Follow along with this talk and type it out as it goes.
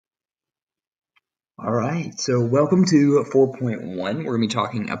All right, so welcome to 4.1. We're going to be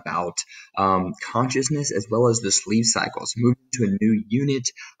talking about consciousness as well as the sleep cycle. So moving to a new unit,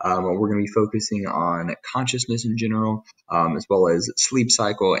 we're going to be focusing on consciousness in general, as well as sleep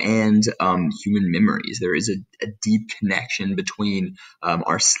cycle and human memories. There is a deep connection between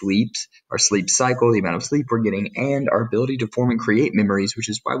our sleep cycle, the amount of sleep we're getting, and our ability to form and create memories, which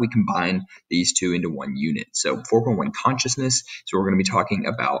is why we combine these two into one unit. So 4.1 consciousness is what we're going to be talking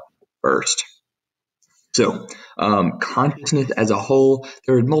about first. So, consciousness as a whole,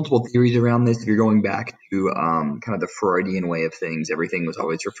 there are multiple theories around this. If you're going back to kind of the Freudian way of things, everything was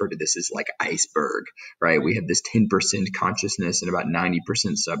always referred to this as like iceberg, right? We have this 10% consciousness and about 90%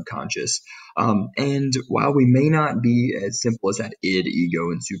 subconscious. And while we may not be as simple as that id,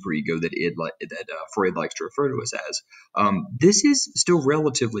 ego, and superego that Freud likes to refer to us as, this is still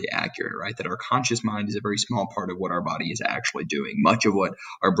relatively accurate, right? That our conscious mind is a very small part of what our body is actually doing. Much of what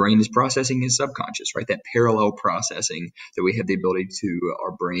our brain is processing is subconscious, right? That parallel processing that we have the ability to,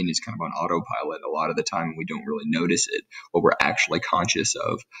 our brain is kind of on autopilot a lot of the time and we don't really notice it. What we're actually conscious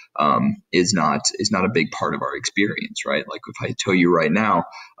of is not a big part of our experience, right? Like if I tell you right now,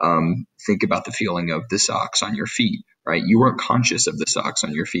 think about the feeling of the socks on your feet, right? You weren't conscious of the socks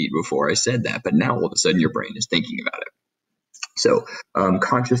on your feet before I said that, but now all of a sudden your brain is thinking about it. So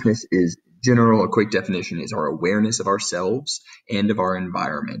consciousness is general. A quick definition is our awareness of ourselves and of our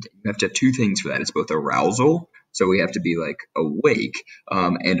environment. You have to have two things for that. It's both arousal, so we have to be like awake,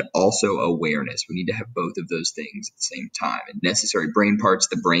 and also awareness. We need to have both of those things at the same time. And necessary brain parts,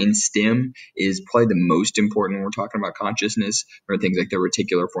 the brain stem is probably the most important when we're talking about consciousness, or things like the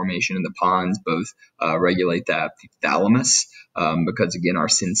reticular formation and the pons both regulate that. The thalamus, because again, our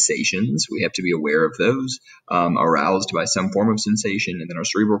sensations, we have to be aware of those, aroused by some form of sensation. And then our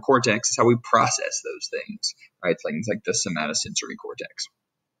cerebral cortex is how we process those things, right? Things like the somatosensory cortex.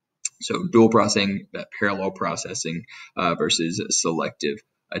 So dual processing, that parallel processing versus selective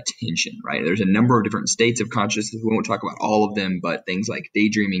attention, right? There's a number of different states of consciousness. We won't talk about all of them, but things like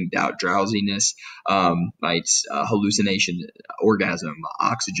daydreaming, doubt, drowsiness, hallucination, orgasm,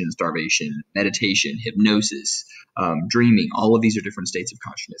 oxygen starvation, meditation, hypnosis, dreaming, all of these are different states of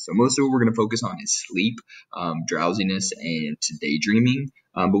consciousness. So most of what we're going to focus on is sleep, drowsiness, and daydreaming.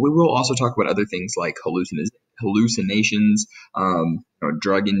 But we will also talk about other things like hallucinations,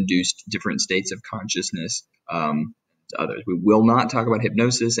 drug-induced different states of consciousness, others. We will not talk about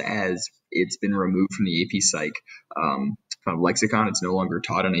hypnosis as it's been removed from the AP Psych kind of lexicon. It's no longer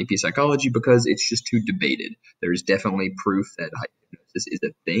taught in AP Psychology because it's just too debated. There's definitely proof that hypnosis is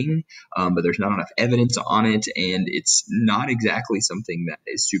a thing, but there's not enough evidence on it, and it's not exactly something that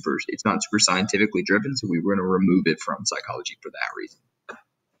is it's not super scientifically driven, so we were going to remove it from psychology for that reason.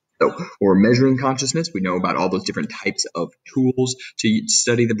 So we're measuring consciousness. We know about all those different types of tools to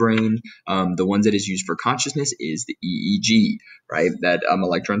study the brain. The ones that is used for consciousness is the EEG, right? That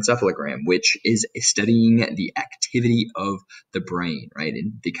electroencephalogram, which is studying the activity of the brain, right?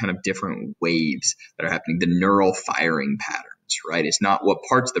 And the kind of different waves that are happening, the neural firing patterns, right? It's not what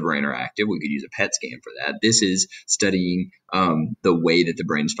parts of the brain are active. We could use a PET scan for that. This is studying the way that the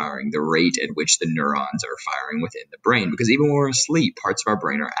brain is firing, the rate at which the neurons are firing within the brain. Because even when we're asleep, parts of our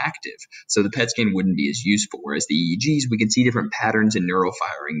brain are active. So the PET scan wouldn't be as useful. Whereas the EEGs, we can see different patterns in neural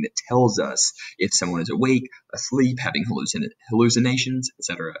firing that tells us if someone is awake, asleep, having hallucinations,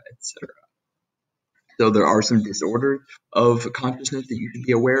 etc., etc. So there are some disorders of consciousness that you should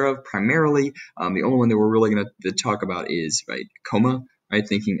be aware of. Primarily, the only one that we're really going to talk about is coma, right?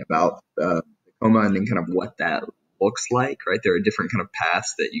 Thinking about coma and then kind of what that looks like, right? There are different kind of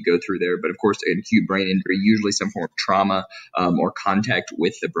paths that you go through there, but of course, an acute brain injury, usually some form of trauma or contact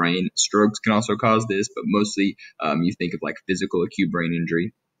with the brain. Strokes can also cause this, but mostly you think of like physical acute brain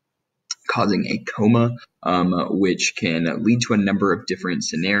injury causing a coma, which can lead to a number of different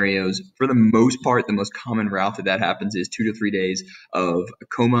scenarios. For the most part, the most common route that happens is 2 to 3 days of a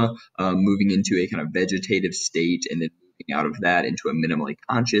coma, moving into a kind of vegetative state, and then moving out of that into a minimally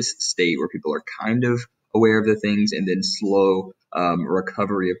conscious state where people are kind of aware of the things, and then slow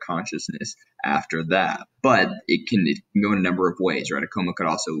recovery of consciousness after that. But it can go in a number of ways, right? A coma could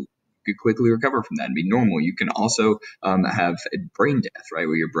quickly recover from that and be normal. You can also have a brain death, right,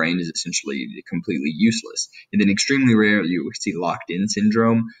 where your brain is essentially completely useless. And then extremely rare, you see locked-in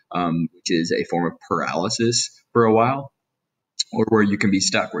syndrome, which is a form of paralysis for a while, or where you can be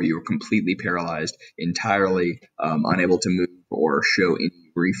stuck, where you're completely paralyzed, entirely unable to move or show any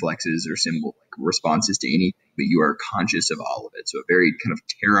reflexes or symbol responses to anything, but you are conscious of all of it. So a very kind of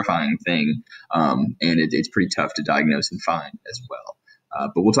terrifying thing, and it's pretty tough to diagnose and find as well.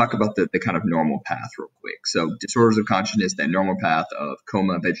 But we'll talk about the kind of normal path real quick. So disorders of consciousness, that normal path of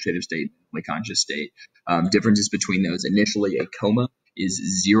coma, vegetative state, minimally conscious state. Differences between those: initially, a coma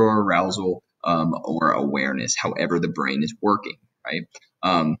is zero arousal or awareness, however the brain is working, right?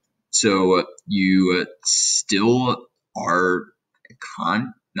 So you still are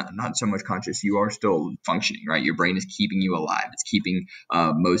not so much conscious. You are still functioning, right? Your brain is keeping you alive. It's keeping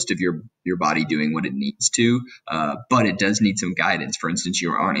most of your body doing what it needs to, but it does need some guidance. For instance,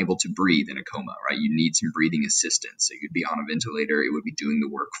 you aren't able to breathe in a coma, right? You need some breathing assistance. So you'd be on a ventilator. It would be doing the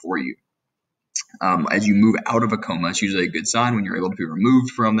work for you. As you move out of a coma, it's usually a good sign when you're able to be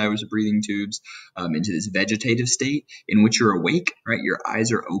removed from those breathing tubes into this vegetative state in which you're awake, right? Your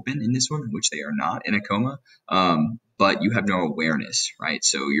eyes are open in this one, which they are not in a coma, but you have no awareness, right?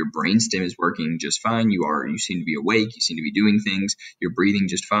 So your brainstem is working just fine. You seem to be awake. You seem to be doing things. You're breathing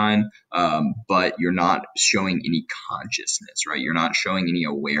just fine, but you're not showing any consciousness, right? You're not showing any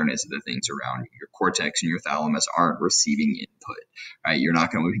awareness of the things around you. Your cortex and your thalamus aren't receiving input, right? You're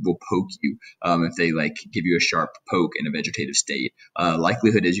not going to let people poke you. If they give you a sharp poke in a vegetative state,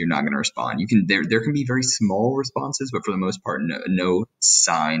 likelihood is you're not going to respond. There can be very small responses, but for the most part, no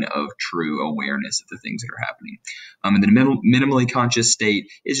sign of true awareness of the things that are happening. And the minimally conscious state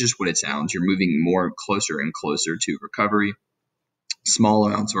is just what it sounds. You're moving more closer and closer to recovery. Small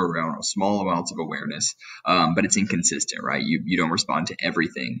amounts of awareness, small amounts of awareness, but it's inconsistent, right? You don't respond to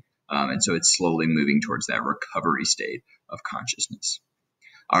everything, and so it's slowly moving towards that recovery state of consciousness.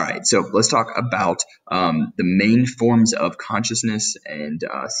 All right, so let's talk about the main forms of consciousness and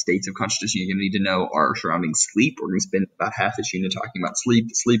states of consciousness you're going to need to know are surrounding sleep. We're going to spend about half this unit talking about sleep,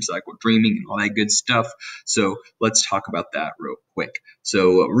 the sleep cycle, dreaming, and all that good stuff. So let's talk about that real quick.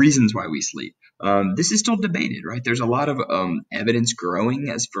 So reasons why we sleep. This is still debated, right? There's a lot of evidence growing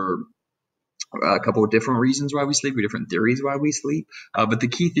as for a couple of different reasons why we sleep, or different theories why we sleep. But the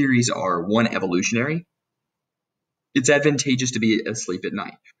key theories are: one, evolutionary. It's advantageous to be asleep at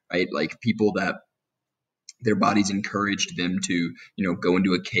night, right? Like people that their bodies encouraged them to, go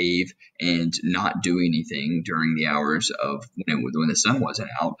into a cave and not do anything during the hours of when the sun wasn't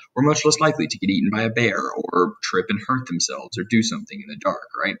out, were much less likely to get eaten by a bear or trip and hurt themselves or do something in the dark,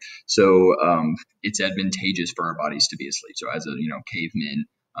 right? So it's advantageous for our bodies to be asleep. So as cavemen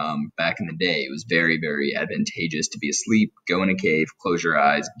back in the day, it was very, very advantageous to be asleep, go in a cave, close your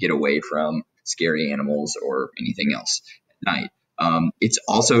eyes, get away from scary animals or anything else at night. It's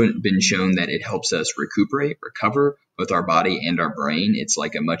also been shown that it helps us recover both our body and our brain. It's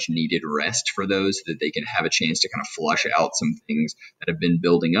like a much needed rest for those so that they can have a chance to kind of flush out some things that have been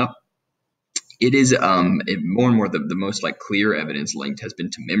building up. It is more and more the most clear evidence linked has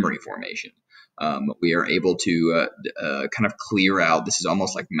been to memory formation. We are able to kind of clear out. This is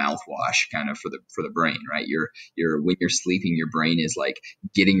almost like mouthwash kind of for the brain, right? When you're sleeping, your brain is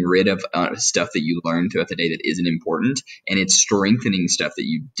getting rid of stuff that you learned throughout the day that isn't important, and it's strengthening stuff that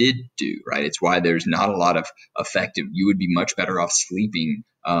you did do, right? It's why there's not a lot of effective. You would be much better off sleeping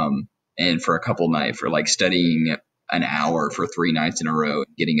and for a couple nights for studying an hour for 3 nights in a row,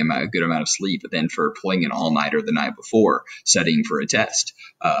 getting a good amount of sleep, but then for pulling an all-nighter the night before, studying for a test,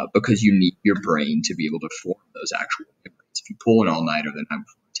 because you need your brain to be able to form those actual memories. If you pull an all-nighter the night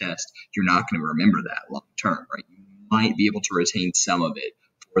before a test, you're not going to remember that long term, right? You might be able to retain some of it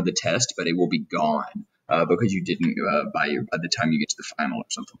for the test, but it will be gone because you didn't by the time you get to the final or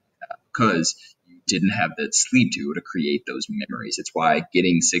something like that, because you didn't have that sleep to create those memories. It's why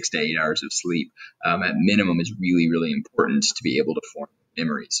getting 6 to 8 hours of sleep at minimum is really, really important to be able to form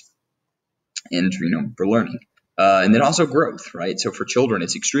memories and for learning. And then also growth, right? So for children,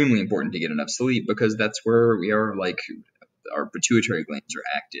 it's extremely important to get enough sleep because that's where we are our pituitary glands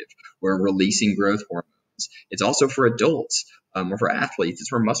are active. We're releasing growth hormones. It's also for adults or for athletes.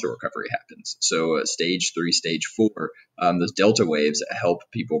 It's where muscle recovery happens. So stage 3, stage 4, those delta waves help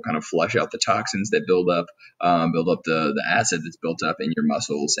people kind of flush out the toxins that build up the acid that's built up in your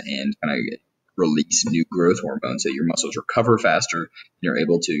muscles and kind of release new growth hormones so your muscles recover faster and you're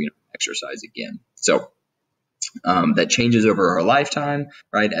able to exercise again. So that changes over our lifetime,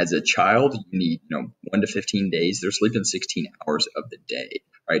 right? As a child, you need 1 to 15 days. They're sleeping 16 hours of the day,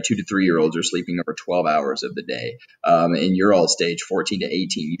 right? 2 to 3 year olds are sleeping over 12 hours of the day. And you're all stage 14 to 18.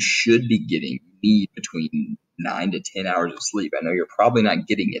 You should be need between 9 to 10 hours of sleep. I know you're probably not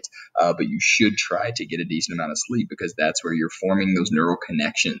getting it, but you should try to get a decent amount of sleep because that's where you're forming those neural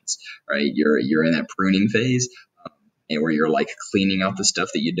connections, right? You're in that pruning phase. And where you're cleaning out the stuff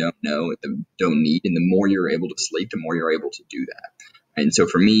that you don't know, don't need. And the more you're able to sleep, the more you're able to do that. And so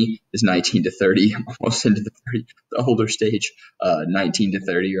for me, it's 19 to 30, I'm almost into the older stage, 19 to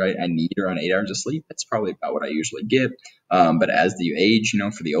 30, right? I need around 8 hours of sleep. That's probably about what I usually get. But as you age,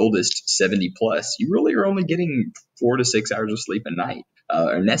 for the oldest 70 plus, you really are only getting 4 to 6 hours of sleep a night.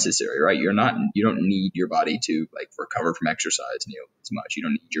 are necessary, right? You don't need your body to like recover from exercise as much. You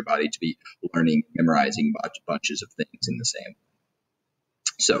don't need your body to be learning, memorizing bunches of things in the same.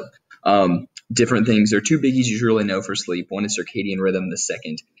 So, different things. There are two biggies you should really know for sleep. One is circadian rhythm. The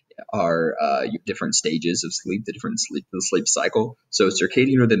second are your different stages of sleep, the sleep cycle. So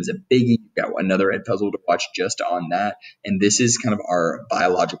circadian rhythm is a biggie. You've got another Ed puzzle to watch just on that. And this is kind of our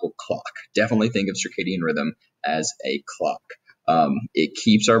biological clock. Definitely think of circadian rhythm as a clock. It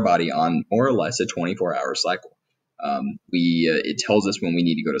keeps our body on more or less a 24-hour cycle. It tells us when we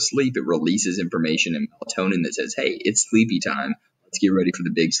need to go to sleep. It releases information and melatonin that says, hey, it's sleepy time. Let's get ready for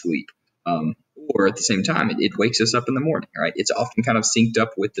the big sleep. Or at the same time, it wakes us up in the morning, right? It's often kind of synced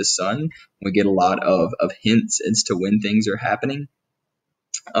up with the sun. We get a lot of hints as to when things are happening.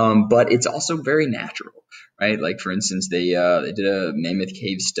 But it's also very natural, right? Like, for instance, they did a Mammoth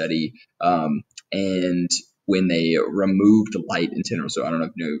Cave study, and when they removed light in general, so I don't know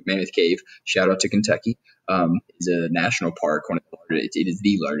if you know Mammoth Cave, shout out to Kentucky, is a national park, it is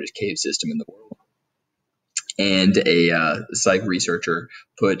the largest cave system in the world. And a psych researcher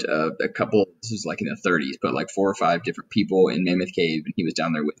put a couple, this was like in the 30s, but like 4 or 5 different people in Mammoth Cave, and he was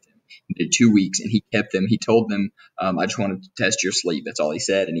down there with them. He did 2 weeks, and he told them, I just wanted to test your sleep. That's all he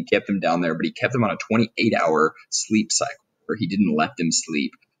said. And he kept them down there, but he kept them on a 28-hour sleep cycle where he didn't let them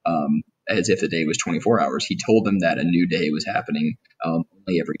sleep as if the day was 24 hours. He told them that a new day was happening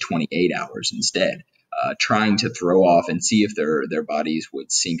only every 28 hours instead. Trying to throw off and see if their bodies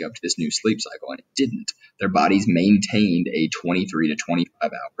would sync up to this new sleep cycle, and it didn't. Their bodies maintained a 23 to 25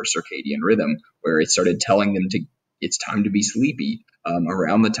 hour circadian rhythm where it started telling them it's time to be sleepy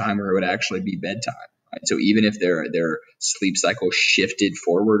around the time where it would actually be bedtime. Right? So even if their sleep cycle shifted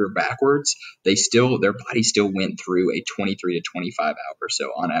forward or backwards, their body still went through a 23 to 25 hour, so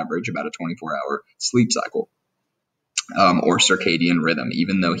on average about a 24-hour sleep cycle. Or circadian rhythm,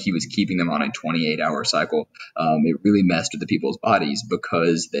 even though he was keeping them on a 28-hour cycle. It really messed with the people's bodies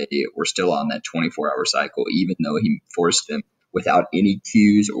because they were still on that 24-hour cycle, even though he forced them without any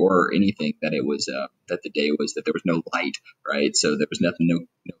cues or anything that it was that the day was that there was no light, right? So there was no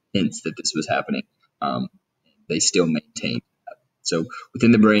hints that this was happening. They still maintained. So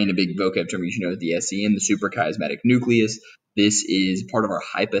within the brain, a big vocab term you should know is the SCN, the suprachiasmatic nucleus. This is part of our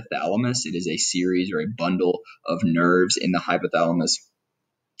hypothalamus. It is a series or a bundle of nerves in the hypothalamus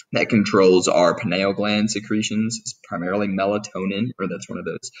that controls our pineal gland secretions. It's primarily melatonin, or that's one of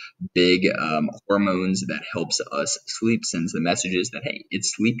those big hormones that helps us sleep, sends the messages that, hey,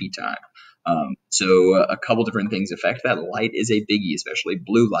 it's sleepy time. So a couple different things affect that. Light is a biggie, especially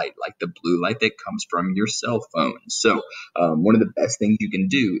blue light, like the blue light that comes from your cell phone. So one of the best things you can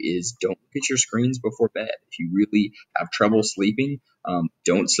do is don't look at your screens before bed. If you really have trouble sleeping,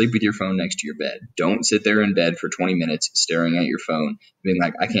 don't sleep with your phone next to your bed. Don't sit there in bed for 20 minutes staring at your phone, being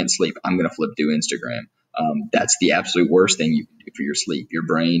like, I can't sleep. I'm going to flip through Instagram. That's the absolute worst thing you can do for your sleep. Your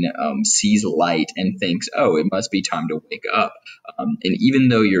brain sees light and thinks, oh, it must be time to wake up. And even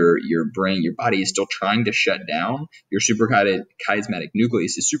though your body is still trying to shut down, your suprachiasmatic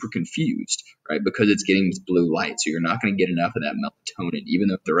nucleus is super confused, right? Because it's getting this blue light. So you're not going to get enough of that melatonin. Even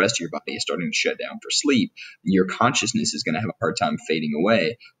though the rest of your body is starting to shut down for sleep, your consciousness is going to have a hard time fading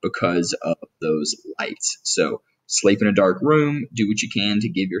away because of those lights. So sleep in a dark room, do what you can to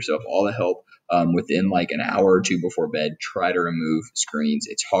give yourself all the help. Within like an hour or two before bed, try to remove screens.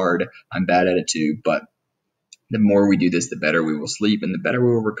 It's hard. I'm bad at it too, but the more we do this, the better we will sleep and the better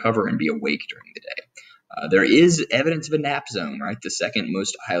we will recover and be awake during the day. There is evidence of a nap zone, right? The second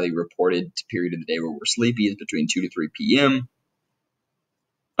most highly reported period of the day where we're sleepy is between 2 to 3 p.m.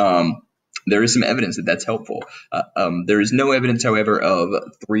 There is some evidence that that's helpful. There is no evidence, however, of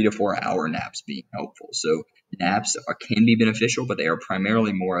 3 to 4 hour naps being helpful. So naps can be beneficial, but they are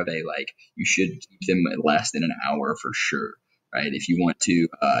primarily more of a like you should keep them less than an hour for sure, right? If you want to,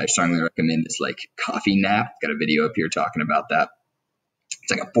 I strongly recommend this like coffee nap. Got a video up here talking about that.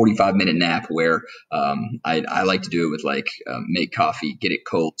 It's like a 45-minute nap where I like to do it with like make coffee, get it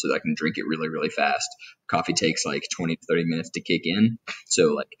cold so that I can drink it really, really fast. Coffee takes like 20 to 30 minutes to kick in.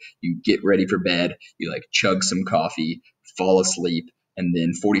 So like you get ready for bed, you like chug some coffee, fall asleep, and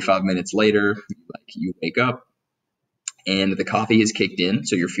then 45 minutes later, you wake up and the coffee has kicked in.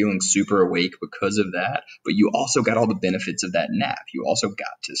 So you're feeling super awake because of that. But you also got all the benefits of that nap. You also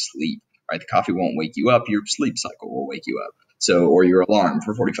got to sleep, right? The coffee won't wake you up. Your sleep cycle will wake you up. So, or your alarm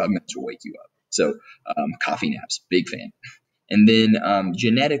for 45 minutes will wake you up. So, coffee naps, big fan. And then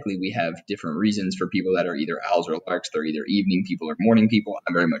genetically, we have different reasons for people that are either owls or larks. They're either evening people or morning people.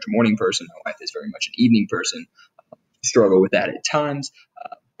 I'm very much a morning person. My wife is very much an evening person. Struggle with that at times,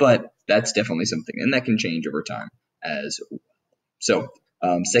 but that's definitely something, and that can change over time as well. So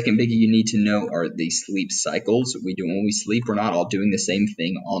second biggie you need to know are the sleep cycles. When we sleep, we're not all doing the same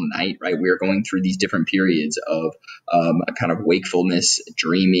thing all night, right? We are going through these different periods of kind of wakefulness,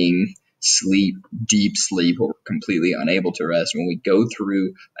 dreaming, sleep, deep sleep, or we're completely unable to rest. When we go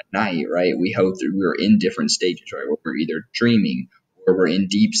through a night, right, we're in different stages, right? Where we're either dreaming, or we're in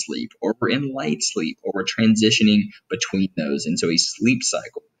deep sleep, or we're in light sleep, or we're transitioning between those. And so a sleep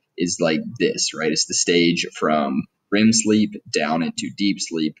cycle is like this, right? It's the stage from REM sleep down into deep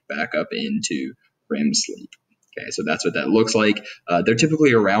sleep, back up into REM sleep. Okay, so that's what that looks like. They're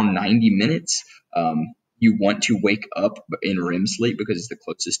typically around 90 minutes. You want to wake up in REM sleep because it's the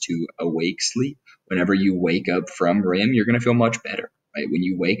closest to awake sleep. Whenever you wake up from REM, you're going to feel much better, right? When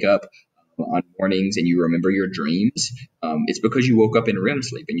you wake up on mornings and you remember your dreams, it's because you woke up in REM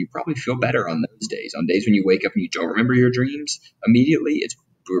sleep, and you probably feel better on those days. On days when you wake up and you don't remember your dreams immediately,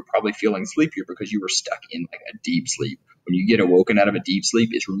 you're probably feeling sleepier because you were stuck in like a deep sleep. When you get awoken out of a deep sleep,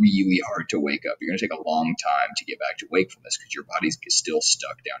 it's really hard to wake up. You're going to take a long time to get back to wakefulness because your body's still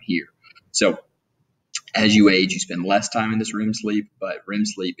stuck down here. So as you age, you spend less time in this REM sleep, but REM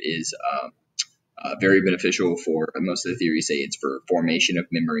sleep is very beneficial for, most of the theories say it's for formation of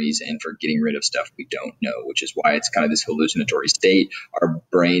memories and for getting rid of stuff we don't know, which is why it's kind of this hallucinatory state. Our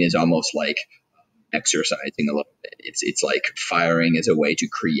brain is almost like exercising a little bit. It's like firing as a way to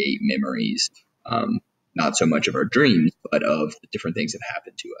create memories, not so much of our dreams, but of the different things that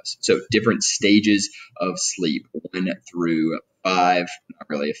happen to us. So different stages of sleep, 1 through 5, not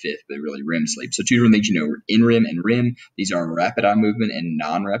really a fifth, but really REM sleep. So two different things, in REM and REM. These are rapid eye movement and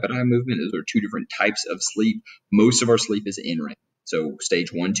non-rapid eye movement. Those are two different types of sleep. Most of our sleep is in REM. So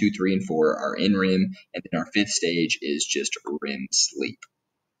stage 1, 2, 3, and 4 are in REM, and then our fifth stage is just REM sleep.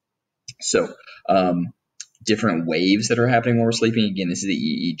 So different waves that are happening when we're sleeping. Again, this is the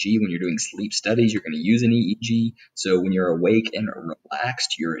EEG. When you're doing sleep studies, you're going to use an EEG. So when you're awake and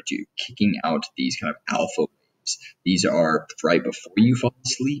relaxed, you're kicking out these kind of alpha waves. These are right before you fall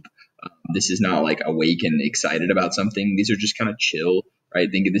asleep. This is not like awake and excited about something. These are just kind of chill,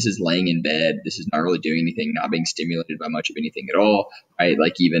 right? Think of this as laying in bed. This is not really doing anything, not being stimulated by much of anything at all, right?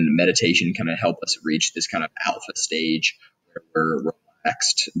 Like even meditation kind of help us reach this kind of alpha stage where we're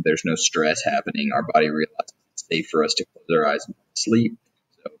relaxed. There's no stress happening. Our body realizes it's safe for us to close our eyes and sleep.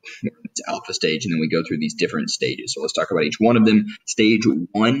 So we're in this alpha stage, and then we go through these different stages. So let's talk about each one of them. Stage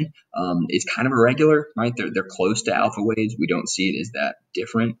 1 is kind of irregular, right? They're close to alpha waves. We don't see it as that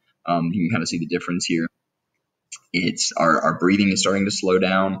different. You can kind of see the difference here. It's our breathing is starting to slow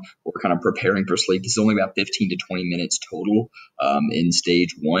down. We're kind of preparing for sleep. This is only about 15 to 20 minutes total in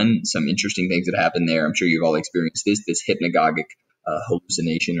stage 1. Some interesting things that happen there. I'm sure you've all experienced this hypnagogic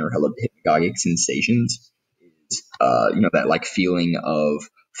hallucination or hypnagogic sensations is, that like feeling of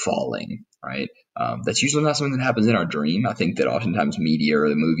falling, right? That's usually not something that happens in our dream. I think that oftentimes media or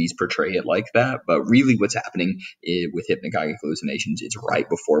the movies portray it like that, but really what's happening with hypnagogic hallucinations, it's right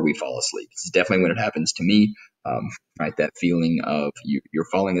before we fall asleep. It's definitely when it happens to me, right? That feeling of you're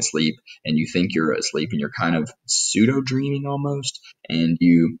falling asleep and you think you're asleep and you're kind of pseudo dreaming almost, and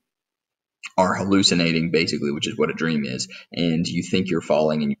you are hallucinating basically, which is what a dream is, and you think you're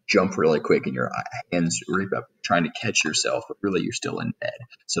falling and you jump really quick and your hands reach up trying to catch yourself, but really you're still in bed.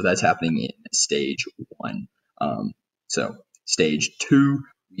 So that's happening in stage 1. So stage 2,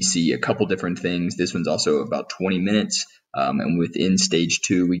 we see a couple different things. This one's also about 20 minutes. And within stage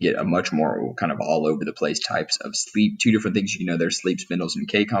 2, we get a much more kind of all over the place types of sleep. Two different things, there's sleep spindles and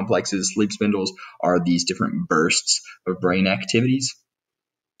K complexes. Sleep spindles are these different bursts of brain activities.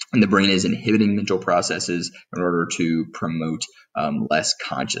 And the brain is inhibiting mental processes in order to promote less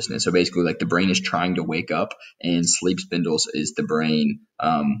consciousness. So basically, like the brain is trying to wake up, and sleep spindles is the brain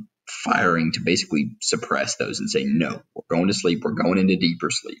firing to basically suppress those and say, no, we're going to sleep. We're going into deeper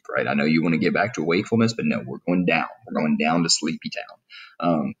sleep, right? I know you want to get back to wakefulness, but no, we're going down. We're going down to sleepy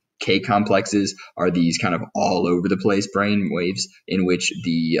town. K complexes are these kind of all over the place brain waves in which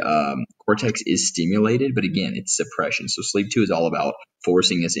the cortex is stimulated, but again, it's suppression. So sleep 2 is all about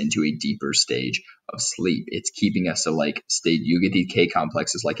forcing us into a deeper stage of sleep. It's keeping us to like state. You get these K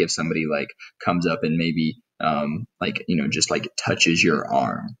complexes, like if somebody like comes up and maybe just like touches your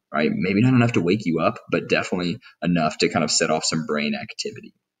arm, right? Maybe not enough to wake you up, but definitely enough to kind of set off some brain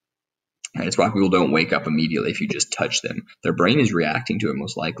activity. And it's why people don't wake up immediately if you just touch them. Their brain is reacting to it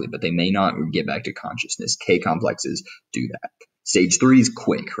most likely, but they may not get back to consciousness. K complexes do that. Stage 3 is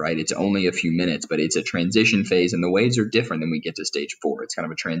quick, right? It's only a few minutes, but it's a transition phase, and the waves are different than we get to stage 4. It's kind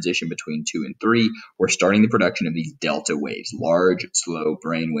of a transition between 2 and 3. We're starting the production of these delta waves, large, slow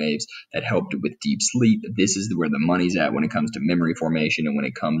brain waves that help with deep sleep. This is where the money's at when it comes to memory formation and when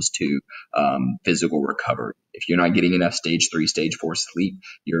it comes to physical recovery. If you're not getting enough stage 3, stage 4 sleep,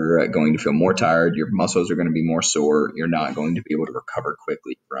 you're going to feel more tired. Your muscles are going to be more sore. You're not going to be able to recover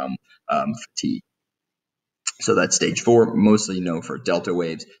quickly from fatigue. So that's stage 4, mostly known for delta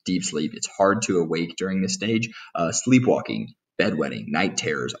waves, deep sleep. It's hard to awake during this stage. Sleepwalking, bedwetting, night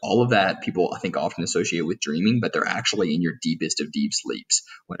terrors, all of that people I think often associate with dreaming, but they're actually in your deepest of deep sleeps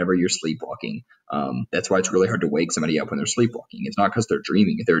whenever you're sleepwalking. That's why it's really hard to wake somebody up when they're sleepwalking. It's not because they're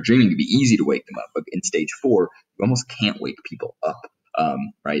dreaming. If they're dreaming, it'd be easy to wake them up. But in stage 4, you almost can't wake people up,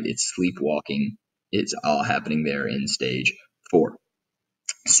 right? It's sleepwalking. It's all happening there in stage 4.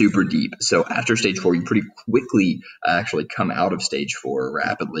 Super deep. So after stage 4, you pretty quickly actually come out of stage 4,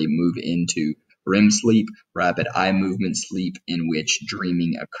 rapidly move into REM sleep, rapid eye movement sleep, in which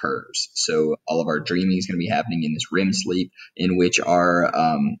dreaming occurs. So all of our dreaming is going to be happening in this REM sleep, in which our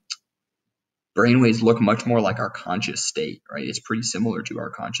brainwaves look much more like our conscious state, right? It's pretty similar to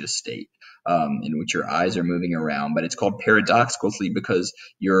our conscious state, in which your eyes are moving around, but it's called paradoxical sleep because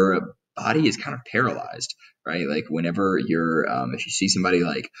your body is kind of paralyzed, right? Like whenever you're, if you see somebody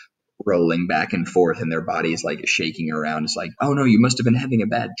like rolling back and forth and their body is like shaking around, it's like, oh no, you must have been having a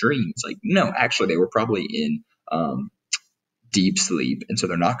bad dream. It's like, no, actually they were probably in, deep sleep, and so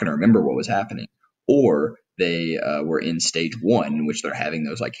they're not going to remember what was happening. Or they were in stage 1, in which they're having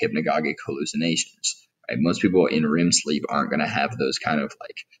those like hypnagogic hallucinations. Right? Most people in REM sleep aren't going to have those kind of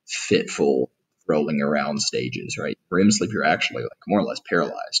like fitful rolling around stages, right? REM sleep, you're actually like more or less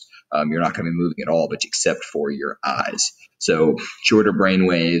paralyzed. You're not going to be moving at all, but except for your eyes. So shorter brain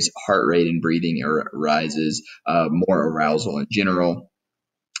waves, heart rate and breathing rises, more arousal in general.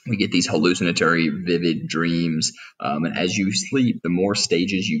 We get these hallucinatory, vivid dreams. And as you sleep, the more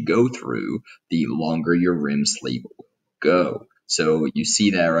stages you go through, the longer your REM sleep will go. So you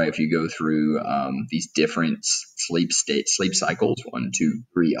see that, right? If you go through these different sleep cycles, 1, 2,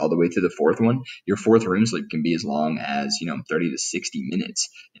 3, all the way to the 4th one, your 4th REM sleep can be as long as 30 to 60 minutes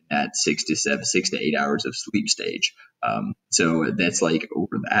in that 6 to 8 hours of sleep stage. So that's like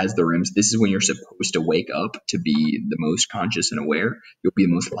as the REMs. This is when you're supposed to wake up to be the most conscious and aware. You'll be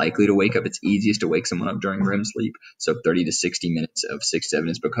the most likely to wake up. It's easiest to wake someone up during REM sleep. So 30 to 60 minutes of 6 to 7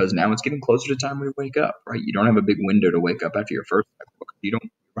 is because now it's getting closer to time when you wake up, right? You don't have a big window to wake up after your first cycle. Your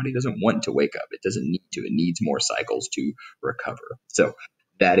body doesn't want to wake up. It doesn't need to. It needs more cycles to recover. So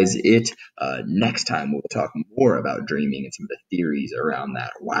that is it. Next time we'll talk more about dreaming and some of the theories around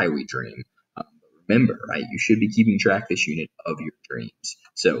that, why we dream. Remember, right, you should be keeping track this unit of your dreams.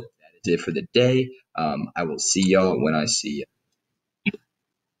 So that is it for the day. I will see y'all when I see you.